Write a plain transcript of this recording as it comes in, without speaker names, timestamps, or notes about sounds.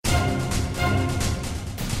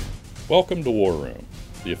Welcome to War Room,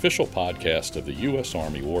 the official podcast of the U.S.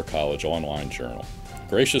 Army War College online journal,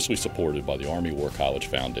 graciously supported by the Army War College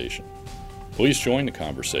Foundation. Please join the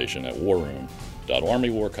conversation at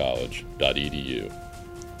warroom.armywarcollege.edu.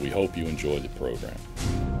 We hope you enjoy the program.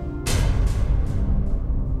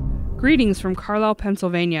 Greetings from Carlisle,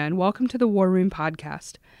 Pennsylvania, and welcome to the War Room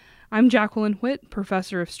podcast. I'm Jacqueline Whitt,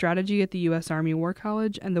 Professor of Strategy at the U.S. Army War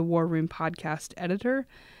College and the War Room podcast editor,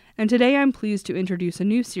 and today I'm pleased to introduce a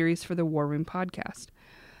new series for the War Room podcast.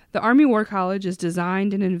 The Army War College is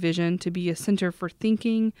designed and envisioned to be a center for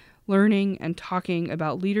thinking, learning, and talking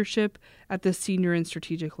about leadership at the senior and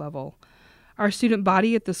strategic level. Our student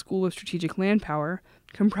body at the School of Strategic Landpower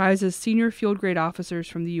comprises senior field grade officers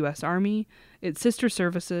from the U.S. Army, its sister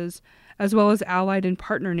services, as well as allied and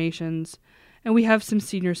partner nations, and we have some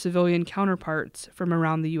senior civilian counterparts from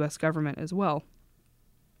around the U.S. government as well.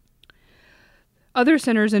 Other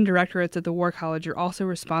centers and directorates at the War College are also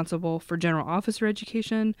responsible for general officer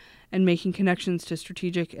education and making connections to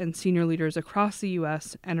strategic and senior leaders across the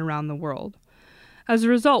U.S. and around the world. As a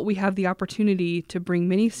result, we have the opportunity to bring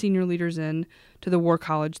many senior leaders in to the War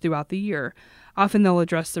College throughout the year. Often they'll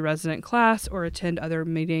address the resident class or attend other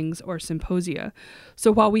meetings or symposia. So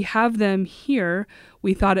while we have them here,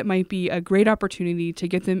 we thought it might be a great opportunity to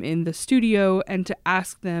get them in the studio and to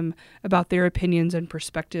ask them about their opinions and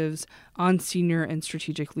perspectives on senior and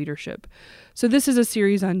strategic leadership. So this is a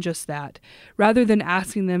series on just that. Rather than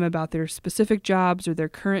asking them about their specific jobs or their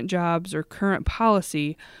current jobs or current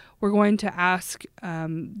policy, we're going to ask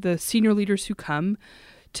the senior leaders who come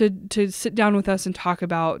to sit down with us and talk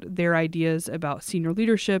about their ideas about senior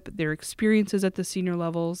leadership, their experiences at the senior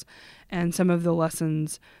levels, and some of the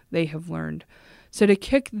lessons they have learned. So to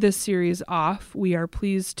kick this series off, we are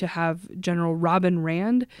pleased to have General Robin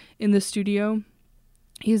Rand in the studio.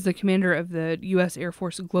 He's the commander of the U.S. Air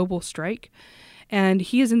Force Global Strike, and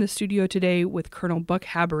he is in the studio today with Colonel Buck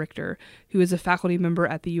Haberichter, who is a faculty member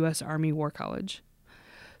at the U.S. Army War College.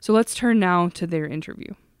 So let's turn now to their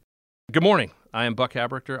interview. Good morning. I am Buck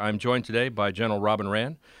Haberichter. I'm joined today by General Robin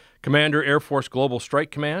Rand, Commander Air Force Global Strike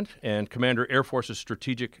Command and Commander Air Force's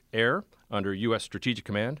Strategic Air under U.S. Strategic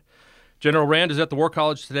Command. General Rand is at the War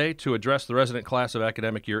College today to address the resident class of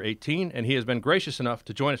academic year 18, and he has been gracious enough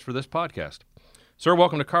to join us for this podcast. Sir,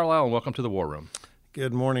 welcome to Carlisle and welcome to the War Room.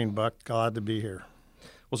 Good morning, Buck. Glad to be here.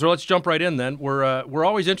 Well, sir, let's jump right in then. We're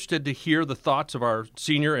always interested to hear the thoughts of our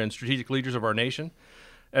senior and strategic leaders of our nation.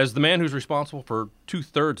 As the man who's responsible for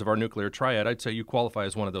 2/3 of our nuclear triad, I'd say you qualify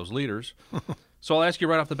as one of those leaders. So I'll ask you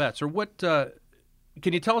right off the bat, sir, what can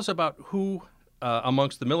you tell us about who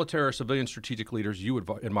amongst the military or civilian strategic leaders you would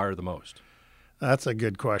admire the most? That's a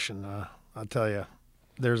good question. I'll tell you,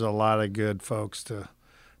 there's a lot of good folks to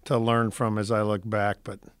learn from as I look back,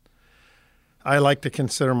 but I like to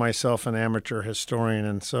consider myself an amateur historian,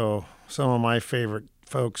 and so some of my favorite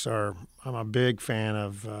folks I'm a big fan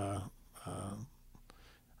of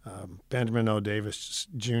Benjamin O. Davis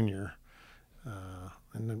Jr.,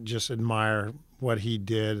 and just admire what he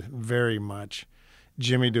did very much.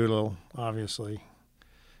 Jimmy Doolittle, obviously,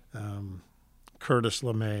 Curtis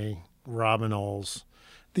LeMay, Robin Olds.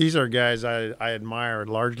 These are guys I admire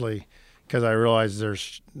largely because I realize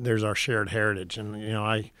there's our shared heritage, and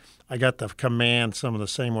I got to command some of the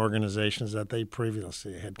same organizations that they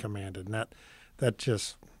previously had commanded, and that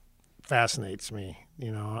just fascinates me.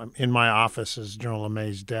 In my office is General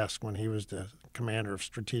LeMay's desk when he was the commander of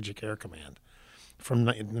Strategic Air Command from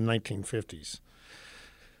the 1950s.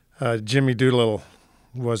 Jimmy Doolittle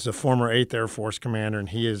was the former 8th Air Force commander, and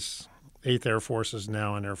he is 8th Air Force is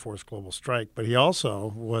now in Air Force Global Strike, but he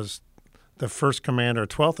also was the first commander of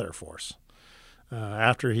 12th Air Force.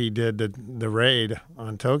 After he did the raid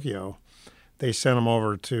on Tokyo, they sent him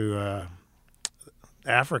over to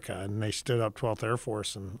Africa, and they stood up 12th Air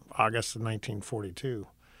Force in August of 1942.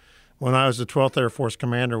 When I was the 12th Air Force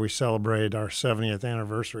commander, we celebrated our 70th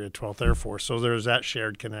anniversary of 12th Air Force, so there's that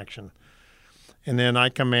shared connection. And then I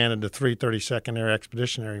commanded the 332nd Air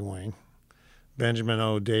Expeditionary Wing. Benjamin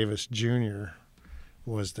O. Davis Jr.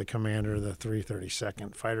 was the commander of the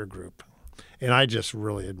 332nd Fighter Group, and I just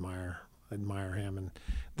really admire him. And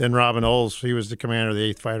then Robin Olds, he was the commander of the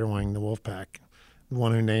 8th Fighter Wing, the Wolfpack, the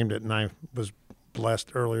one who named it, and I was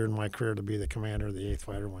blessed earlier in my career to be the commander of the 8th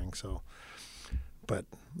Fighter Wing. But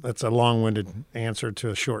that's a long-winded answer to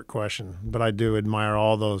a short question. But I do admire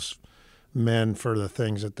all those men for the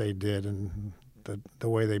things that they did and the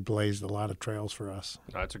way they blazed a lot of trails for us.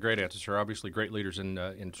 That's a great answer, sir. Obviously, great leaders in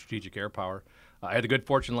strategic air power. I had the good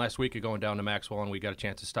fortune last week of going down to Maxwell, and we got a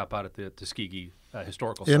chance to stop out at the Tuskegee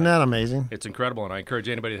Historical Site. Isn't that amazing? It's incredible, and I encourage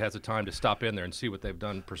anybody that has the time to stop in there and see what they've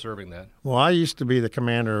done preserving that. Well, I used to be the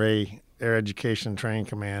commander of Air Education Training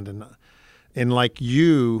Command, and like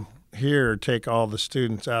you here take all the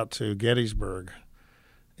students out to Gettysburg,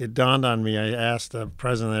 it dawned on me. I asked the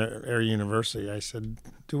president of Air University, I said,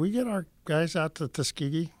 do we get our guys out to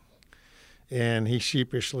Tuskegee? And he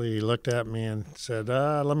sheepishly looked at me and said,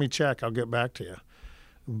 let me check. I'll get back to you.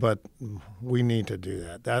 But we need to do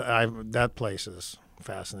that. That place is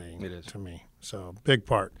fascinating to me. So big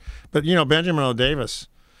part. But, Benjamin O. Davis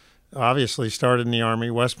obviously started in the Army,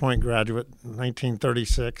 West Point graduate,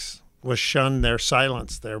 1936, was shunned there,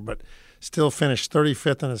 silenced there, but still finished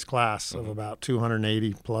 35th in his class of about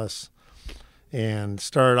 280 plus. And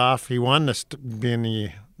started off, he wanted to be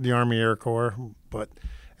in the Army Air Corps, but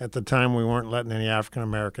at the time we weren't letting any African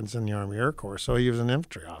Americans in the Army Air Corps, so he was an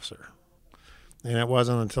infantry officer. And it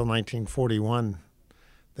wasn't until 1941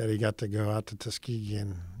 that he got to go out to Tuskegee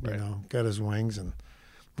and got his wings, and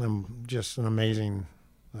just an amazing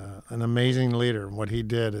leader. What he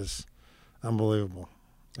did is unbelievable,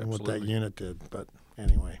 and what that unit did. But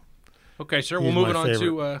anyway. Okay, sir. We'll move on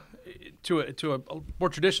to a more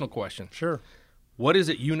traditional question. Sure. What is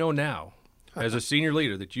it you know now, as a senior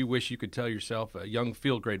leader, that you wish you could tell yourself, a young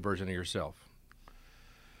field grade version of yourself?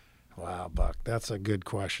 Wow, Buck, that's a good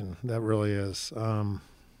question. That really is.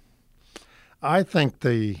 I think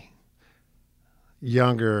the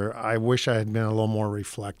younger, I wish I had been a little more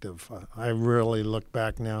reflective. I really look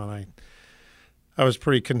back now, and I was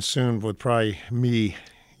pretty consumed with probably me,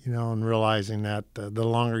 and realizing that the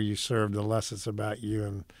longer you serve, the less it's about you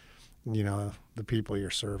and, the people you're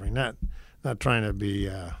serving. Not trying to be,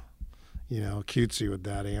 cutesy with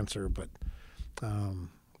that answer, but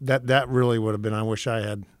that really would have been, I wish I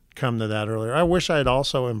had come to that earlier. I wish I had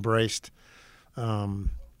also embraced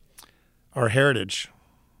our heritage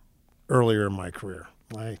earlier in my career.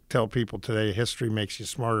 I tell people today, history makes you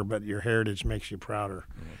smarter, but your heritage makes you prouder.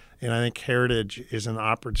 Mm-hmm. And I think heritage is an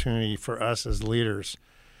opportunity for us as leaders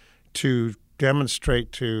to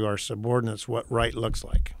demonstrate to our subordinates what right looks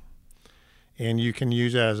like. And you can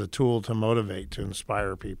use that as a tool to motivate, to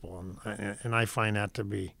inspire people. And I find that to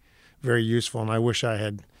be very useful, and I wish I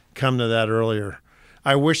had come to that earlier.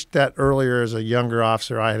 I wish that earlier as a younger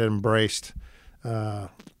officer I had embraced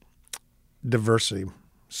diversity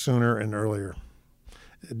sooner and earlier.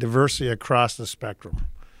 Diversity across the spectrum,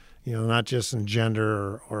 not just in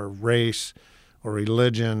gender or race or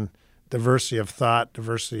religion, diversity of thought,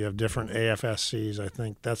 diversity of different AFSCs. I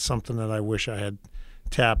think that's something that I wish I had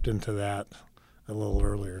tapped into that a little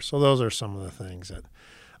earlier. So those are some of the things that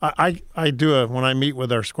I do. When I meet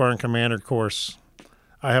with our squadron commander course,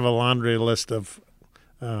 I have a laundry list of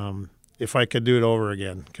if I could do it over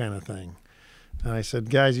again kind of thing. And I said,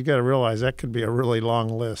 guys, you got to realize that could be a really long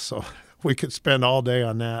list. So we could spend all day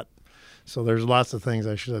on that. So there's lots of things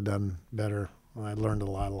I should have done better. I learned a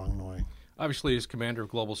lot along the way. Obviously, as commander of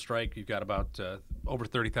Global Strike, you've got about over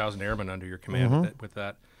 30,000 airmen under your command. Mm-hmm. with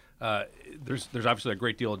that. There's obviously a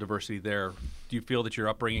great deal of diversity there. Do you feel that your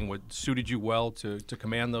upbringing suited you well to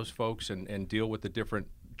command those folks and deal with the different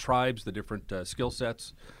tribes, the different skill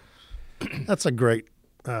sets? That's a great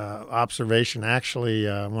observation. Actually,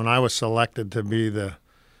 when I was selected to be the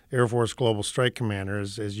Air Force Global Strike Commander,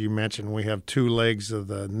 as you mentioned, we have two legs of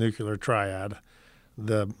the nuclear triad,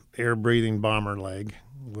 the air-breathing bomber leg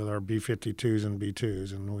with our B-52s and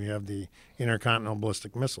B-2s, and we have the intercontinental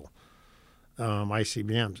ballistic missile,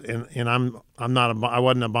 ICBMs. And I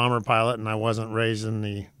wasn't a bomber pilot, and I wasn't raised in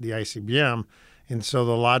the ICBM, and so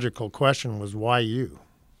the logical question was, why you?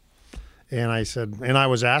 And I said, and I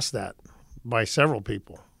was asked that by several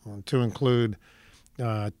people, to include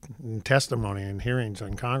testimony and hearings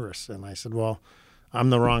in Congress. And I said, well, I'm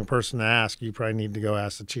the wrong person to ask. You probably need to go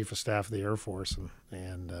ask the Chief of Staff of the Air Force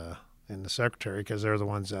and the Secretary, because they're the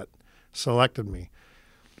ones that selected me.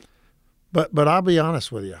 But I'll be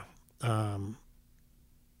honest with you.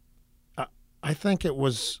 I think it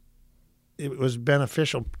was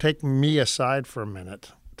beneficial. Take me aside for a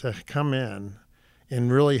minute to come in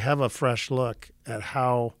and really have a fresh look at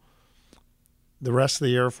how the rest of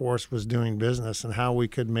the Air Force was doing business and how we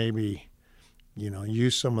could maybe,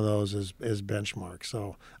 use some of those as benchmarks.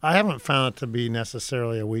 So I haven't found it to be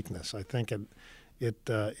necessarily a weakness. I think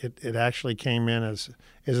it actually came in as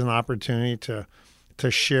an opportunity to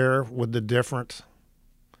share with the different,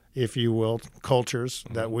 if you will, cultures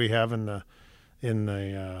mm-hmm. that we have in the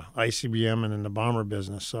ICBM and in the bomber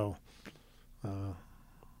business. So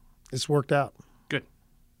it's worked out. Good.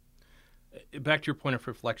 Back to your point of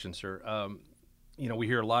reflection, sir. We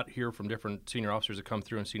hear a lot here from different senior officers that come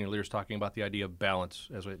through and senior leaders talking about the idea of balance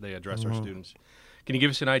as they address mm-hmm. our students. Can you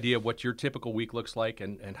give us an idea of what your typical week looks like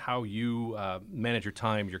and how you manage your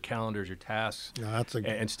time, your calendars, your tasks,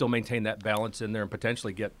 and still maintain that balance in there and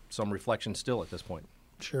potentially get some reflection still at this point?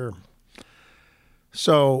 Sure.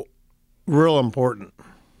 So, real important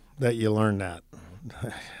that you learn that.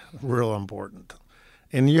 Real important.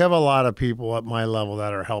 And you have a lot of people at my level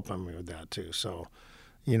that are helping me with that too. So,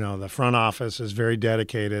 the front office is very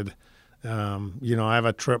dedicated. I have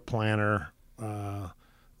a trip planner.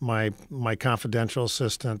 My confidential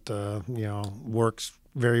assistant, works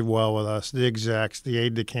very well with us. The execs, the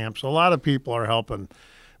aide-de-camp. So a lot of people are helping.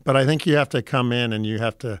 But I think you have to come in and you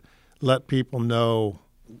have to let people know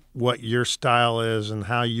what your style is and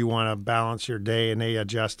how you want to balance your day, and they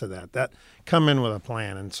adjust to that. Come in with a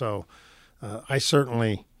plan. And so I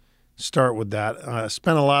certainly start with that. I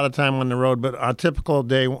spend a lot of time on the road, but a typical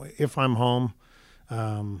day, if I'm home,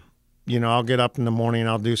 I'll get up in the morning,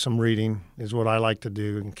 I'll do some reading is what I like to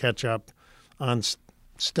do, and catch up on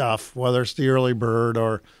stuff, whether it's the early bird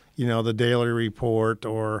or, the daily report,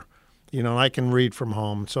 or, I can read from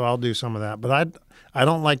home. So I'll do some of that. But I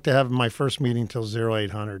don't like to have my first meeting till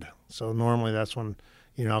 0800. So normally that's when,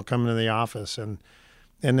 I'll come into the office and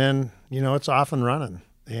then, it's off and running.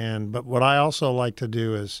 But what I also like to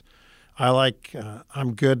do is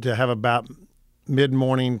I'm good to have about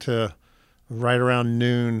mid-morning to right around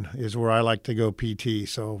noon is where I like to go PT.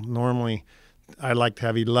 So normally I like to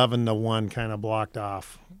have 11 to 1 kind of blocked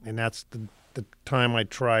off. And that's the time I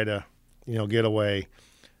try to, get away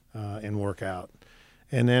and work out.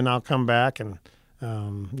 And then I'll come back and,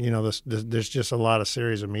 there's just a lot of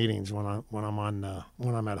series of meetings when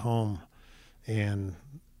I'm at home. And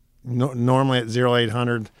normally at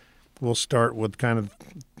 0800, we'll start with kind of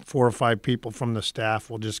 4 or 5 people from the staff.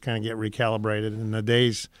 We'll just kind of get recalibrated. And the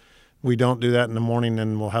days we don't do that in the morning,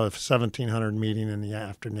 then we'll have a 1700 meeting in the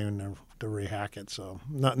afternoon to rehack it. So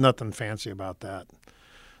nothing fancy about that.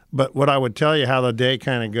 But what I would tell you how the day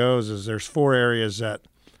kind of goes is there's 4 areas that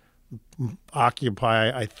occupy,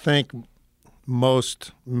 I think,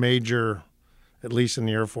 most major, at least in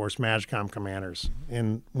the Air Force, MAJCOM commanders.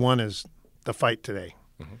 And one is the fight today.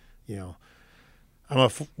 Mm-hmm.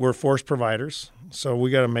 We're force providers, so we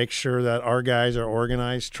got to make sure that our guys are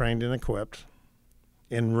organized, trained, and equipped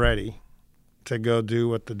and ready to go do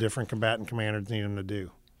what the different combatant commanders need them to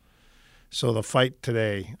do. So the fight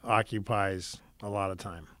today occupies a lot of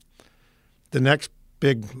time. The next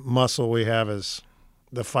big muscle we have is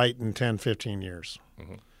the fight in 10, 15 years.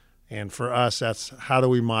 Mm-hmm. And for us, that's how do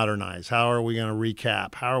we modernize? How are we going to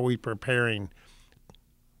recap? How are we preparing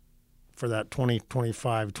for that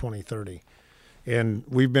 2025, 2030? And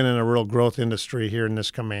we've been in a real growth industry here in this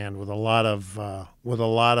command with a lot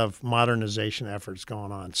of modernization efforts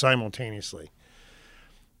going on simultaneously.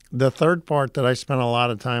 The third part that I spent a lot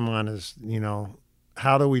of time on is,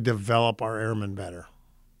 how do we develop our airmen better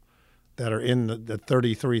that are in the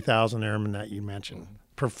 33,000 airmen that you mentioned,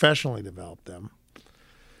 professionally develop them.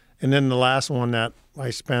 And then the last one that I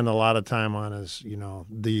spend a lot of time on is,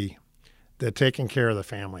 the taking care of the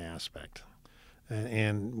family aspect.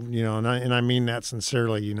 And I mean that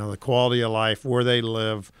sincerely, the quality of life, where they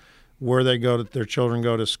live, where their children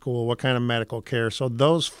go to school, what kind of medical care. So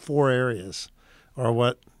those 4 areas are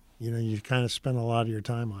what, you kind of spend a lot of your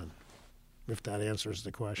time on, if that answers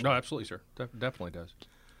the question. No, absolutely, sir. Definitely does.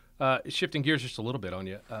 Shifting gears just a little bit on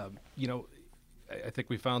you, I think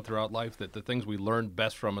we found throughout life that the things we learn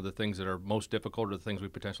best from are the things that are most difficult or the things we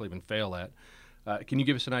potentially even fail at. Can you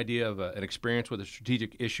give us an idea of an experience with a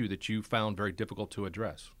strategic issue that you found very difficult to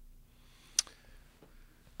address?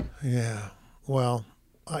 Yeah, well,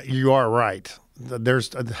 you are right.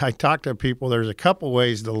 I talk to people, there's a couple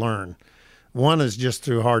ways to learn. One is just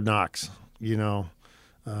through hard knocks, and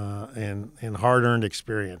hard-earned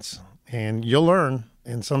experience. And you'll learn,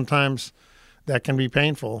 and sometimes that can be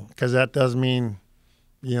painful because that does mean,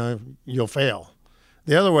 you'll fail.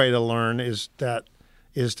 The other way to learn is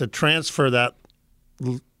to transfer that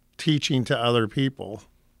teaching to other people.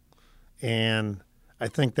 And I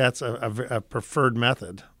think that's a preferred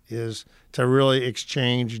method, is to really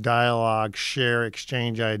exchange dialogue, share,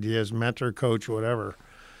 exchange ideas, mentor, coach, whatever.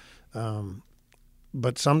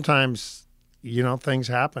 But sometimes, things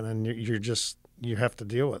happen and you have to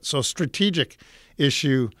deal with it. So strategic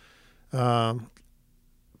issue,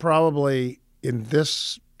 probably in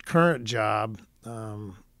this current job,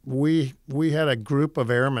 we had a group of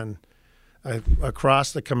airmen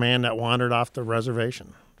across the command that wandered off the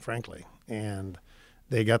reservation, frankly, and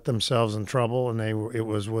they got themselves in trouble, and it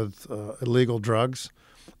was with illegal drugs,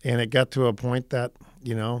 and it got to a point that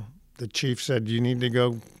the chief said, you need to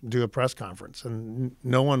go do a press conference, and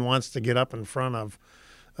no one wants to get up in front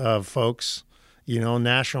of folks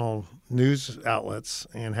national news outlets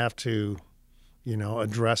and have to,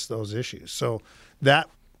 address those issues. So that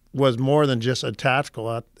was more than just a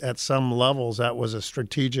tactical. At some levels, that was a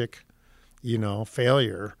strategic,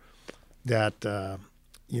 failure that,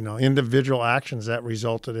 individual actions that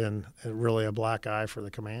resulted in really a black eye for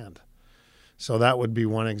the command. So that would be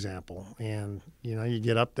one example. And, you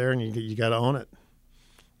get up there and you got to own it,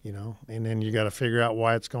 and then you got to figure out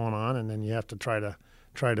why it's going on, and then you have to try to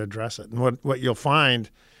address it. And what you'll find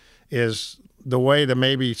is the way to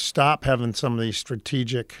maybe stop having some of these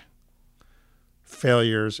strategic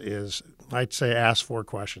failures is, I'd say, ask 4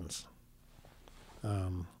 questions.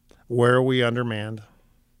 Where are we undermanned?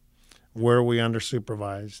 Where are we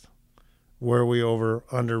under-supervised? Where are we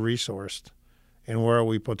under-resourced? And where are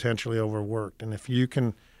we potentially overworked? And if you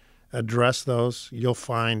can address those, you'll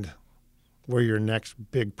find where your next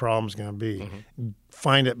big problem is going to be. Mm-hmm.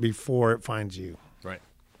 Find it before it finds you. Right.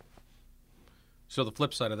 So the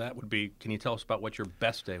flip side of that would be, can you tell us about what your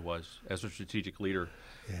best day was as a strategic leader?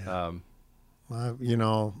 Yeah.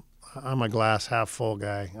 I'm a glass half full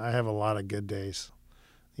guy. I have a lot of good days.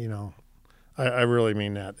 I really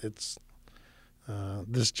mean that. It's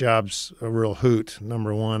this job's a real hoot.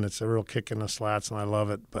 Number one, it's a real kick in the slats, and I love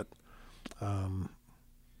it. But I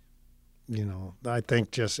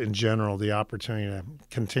think just in general, the opportunity to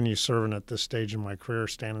continue serving at this stage in my career,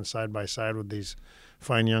 standing side by side with these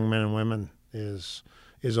fine young men and women, is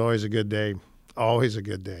always a good day. Always a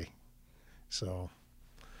good day. So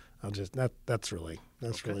that's really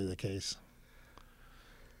the case.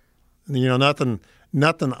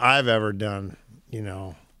 Nothing I've ever done,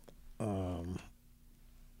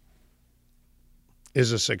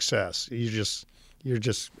 is a success. You're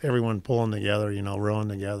just everyone pulling together, rowing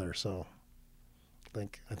together. So I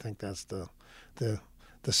think that's the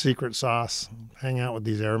secret sauce. Hang out with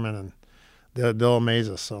these airmen, and they'll amaze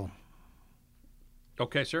us. So.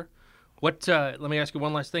 Okay, sir. Let me ask you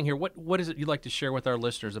one last thing here. What is it you'd like to share with our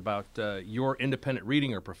listeners about your independent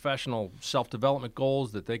reading or professional self-development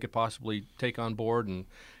goals that they could possibly take on board and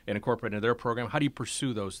incorporate into their program? How do you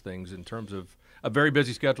pursue those things in terms of a very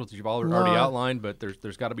busy schedule that you've already outlined, but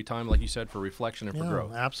there's got to be time, like you said, for reflection and for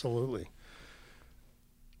growth? Absolutely.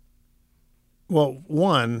 Well,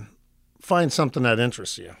 one, find something that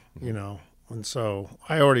interests you, And so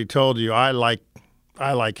I already told you I like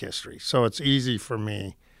history, so it's easy for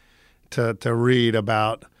me to read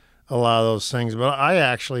about a lot of those things. But I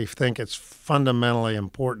actually think it's fundamentally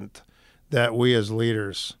important that we as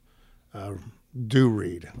leaders do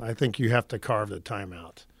read. I think you have to carve the time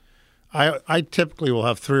out. I typically will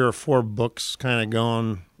have 3 or 4 books kind of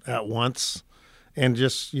going at once, and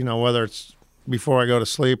just, whether it's before I go to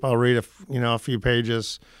sleep, I'll read a few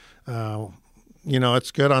pages.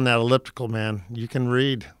 It's good on that elliptical, man. You can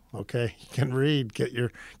read, okay? You can read. Get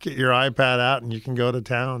your iPad out, and you can go to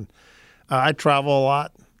town. I travel a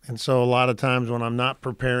lot, and so a lot of times when I'm not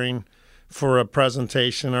preparing for a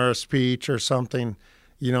presentation or a speech or something,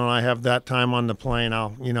 and I have that time on the plane,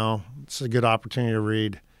 it's a good opportunity to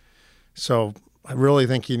read. So I really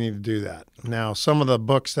think you need to do that. Now, some of the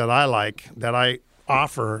books that I like, that I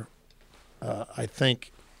offer, I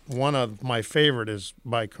think one of my favorite is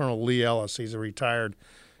by Colonel Lee Ellis. He's a retired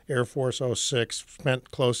Air Force 06,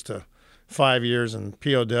 spent close to 5 years in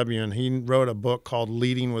POW, and he wrote a book called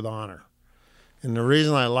Leading with Honor. And the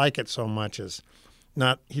reason I like it so much is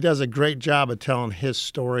he does a great job of telling his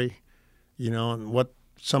story, and what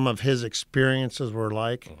some of his experiences were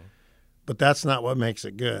like. Mm-hmm. But that's not what makes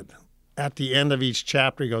it good. At the end of each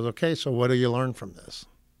chapter, he goes, okay, so what do you learn from this?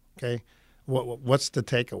 Okay, what's the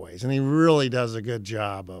takeaways? And he really does a good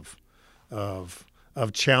job of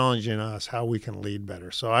challenging us how we can lead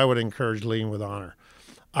better. So I would encourage Leading with Honor.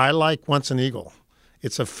 I like Once an Eagle.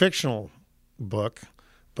 It's a fictional book,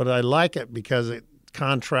 but I like it because it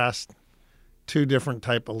contrasts 2 different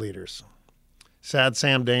type of leaders. Sad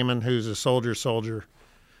Sam Damon, who's a soldier,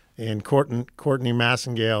 and Courtney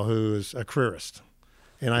Massengale, who is a careerist.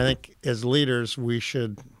 And I think as leaders, we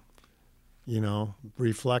should,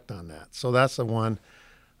 reflect on that. So that's the one.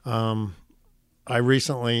 I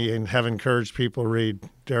recently have encouraged people to read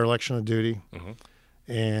Dereliction of Duty mm-hmm.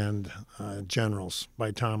 and Generals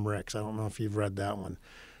by Tom Ricks. I don't know if you've read that one.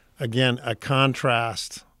 Again, a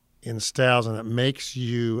contrast in styles, and it makes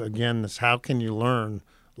you, again, this how can you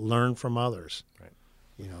learn from others. Right.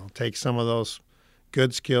 Take some of those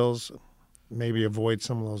good skills, maybe avoid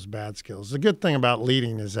some of those bad skills. The good thing about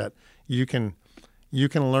leading is that you can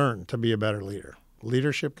learn to be a better leader.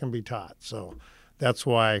 Leadership can be taught. So that's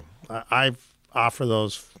why I offer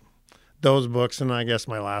those books. And I guess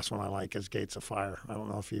my last one I like is Gates of Fire. I don't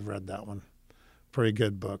know if you've read that one, pretty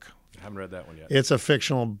good book. I haven't read that one yet. It's a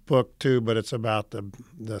fictional book too, but it's about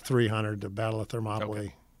the 300, the Battle of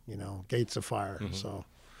Thermopylae, Gates of Fire. Mm-hmm. So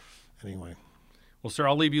anyway. Well, sir,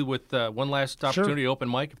 I'll leave you with one last opportunity, open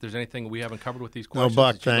mic, if there's anything we haven't covered with these questions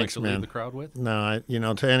Buck, that you'd thanks, like to man. leave the crowd with.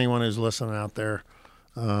 No, to anyone who's listening out there,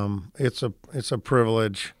 it's a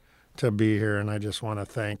privilege to be here, and I just want to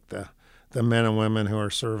thank the men and women who are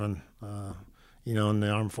serving, in the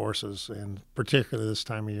armed forces, and particularly this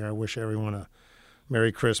time of year. I wish everyone a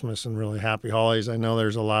Merry Christmas and really happy holidays. I know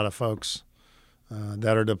there's a lot of folks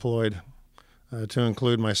that are deployed, to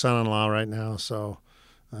include my son-in-law right now. So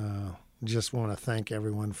just want to thank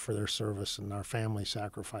everyone for their service and our family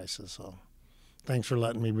sacrifices. So thanks for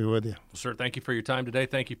letting me be with you. Well, sir, thank you for your time today.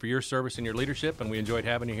 Thank you for your service and your leadership, and we enjoyed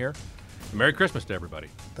having you here. And Merry Christmas to everybody.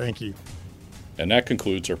 Thank you. And that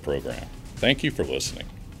concludes our program. Thank you for listening.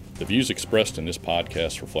 The views expressed in this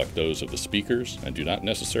podcast reflect those of the speakers and do not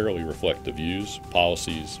necessarily reflect the views,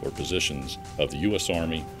 policies, or positions of the U.S.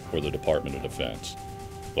 Army or the Department of Defense.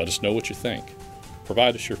 Let us know what you think.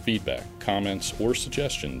 Provide us your feedback, comments, or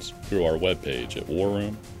suggestions through our webpage at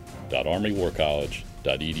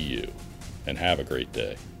warroom.armywarcollege.edu. And have a great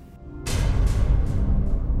day.